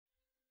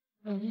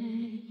Where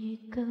you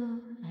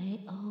go, I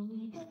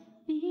always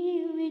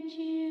be with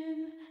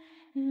you.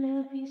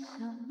 Love you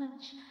so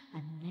much,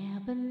 I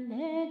never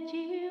let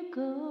you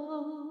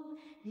go.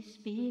 This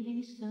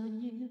feeling so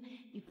new,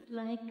 it's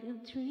like a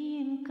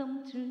dream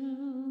come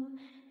true.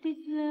 This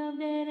love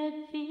that I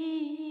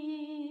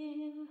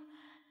feel,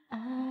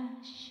 I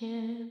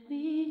share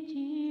with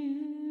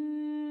you.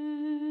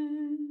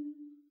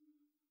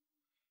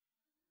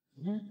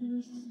 Love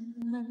me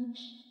so much,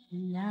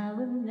 and I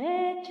will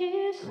let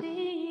you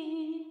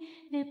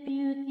see the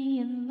beauty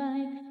in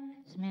life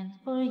that's meant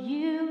for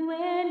you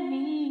and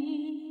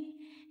me.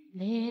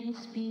 Let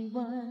us be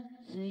one,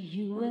 so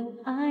you and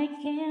I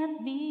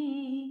can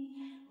be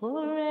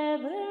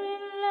forever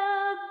in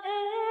love,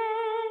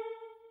 and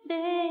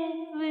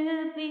then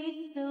we'll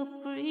be so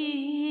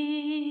free.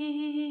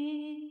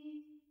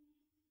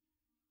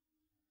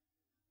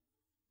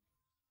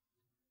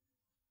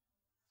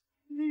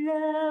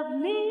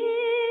 Love me,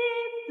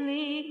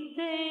 please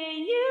say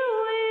you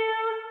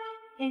will,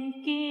 and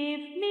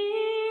give me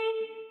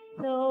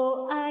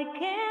so I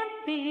can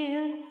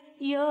feel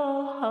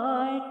your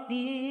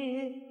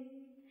heartbeat.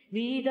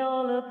 With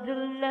all of the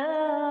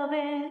love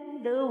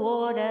and the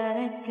water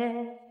I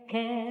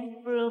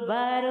can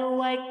provide,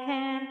 oh I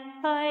can't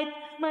hide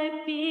my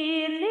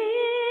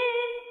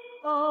feeling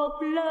of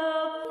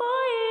love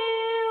for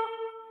you.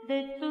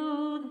 That's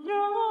too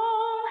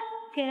strong,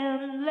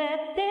 can't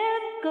let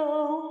that go.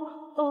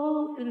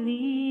 Oh,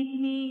 believe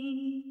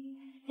me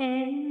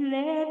and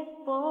let's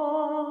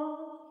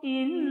fall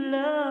in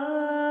love.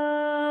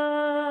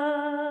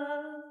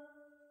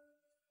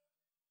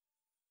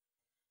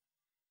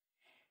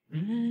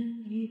 Where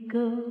you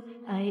go,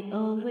 I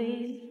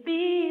always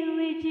be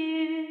with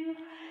you.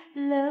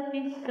 Love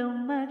you so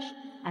much,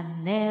 I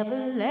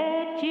never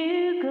let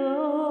you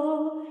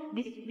go.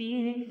 This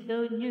feeling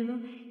so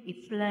new,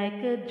 it's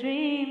like a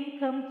dream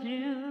come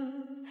true.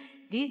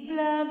 This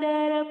love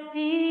that I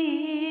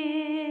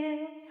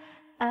feel,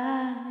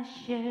 I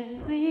share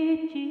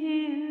with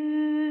you.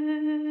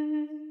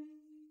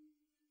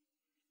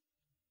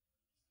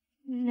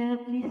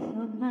 Love me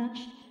so much,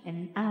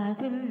 and I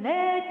will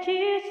let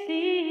you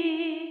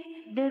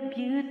see the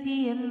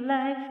beauty in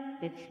life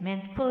that's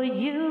meant for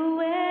you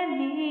and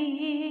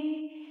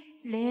me.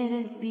 Let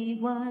us be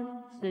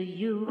one, so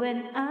you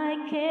and I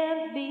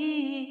can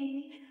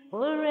be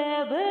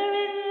forever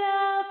in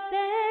love,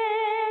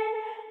 then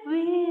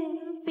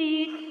we'll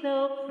be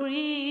so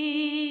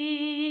free.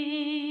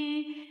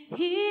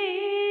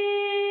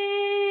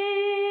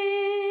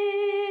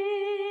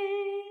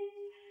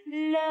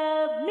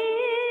 Love me,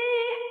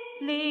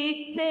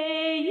 please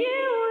say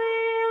you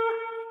will,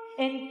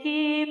 and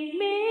keep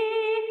me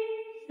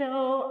so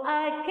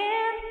I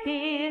can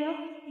feel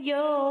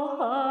your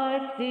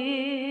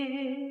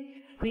heartbeat.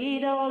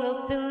 With all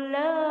of the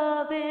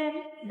love and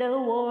the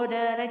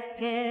water I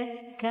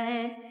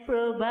can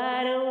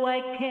provide, oh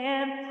I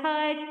can't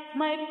hide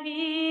my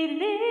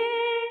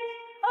feelings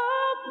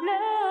of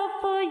love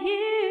for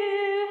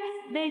you.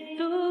 They're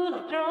too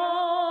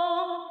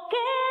strong,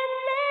 can't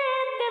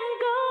let them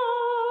go.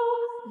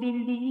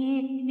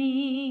 Believe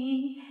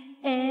me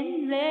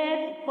and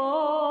let's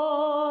fall.